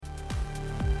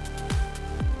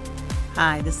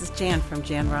Hi, this is Jan from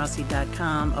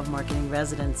janrossi.com of Marketing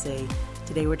Residency.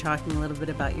 Today we're talking a little bit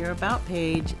about your About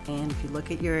page, and if you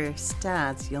look at your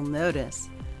stats, you'll notice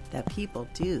that people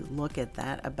do look at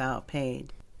that About page.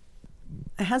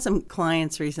 I had some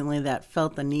clients recently that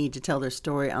felt the need to tell their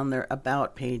story on their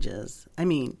About pages. I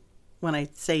mean, when I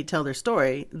say tell their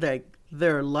story,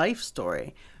 their life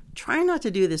story. Try not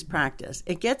to do this practice.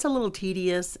 It gets a little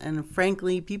tedious, and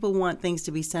frankly, people want things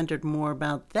to be centered more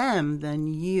about them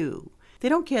than you. They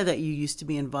don't care that you used to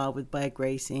be involved with bike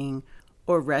racing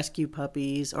or rescue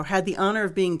puppies or had the honor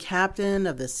of being captain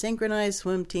of the synchronized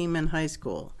swim team in high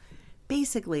school.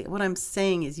 Basically, what I'm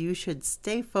saying is you should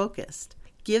stay focused.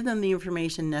 Give them the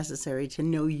information necessary to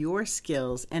know your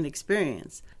skills and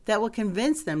experience that will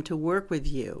convince them to work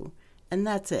with you. And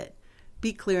that's it.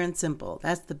 Be clear and simple.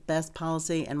 That's the best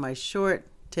policy and my short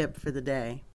tip for the day.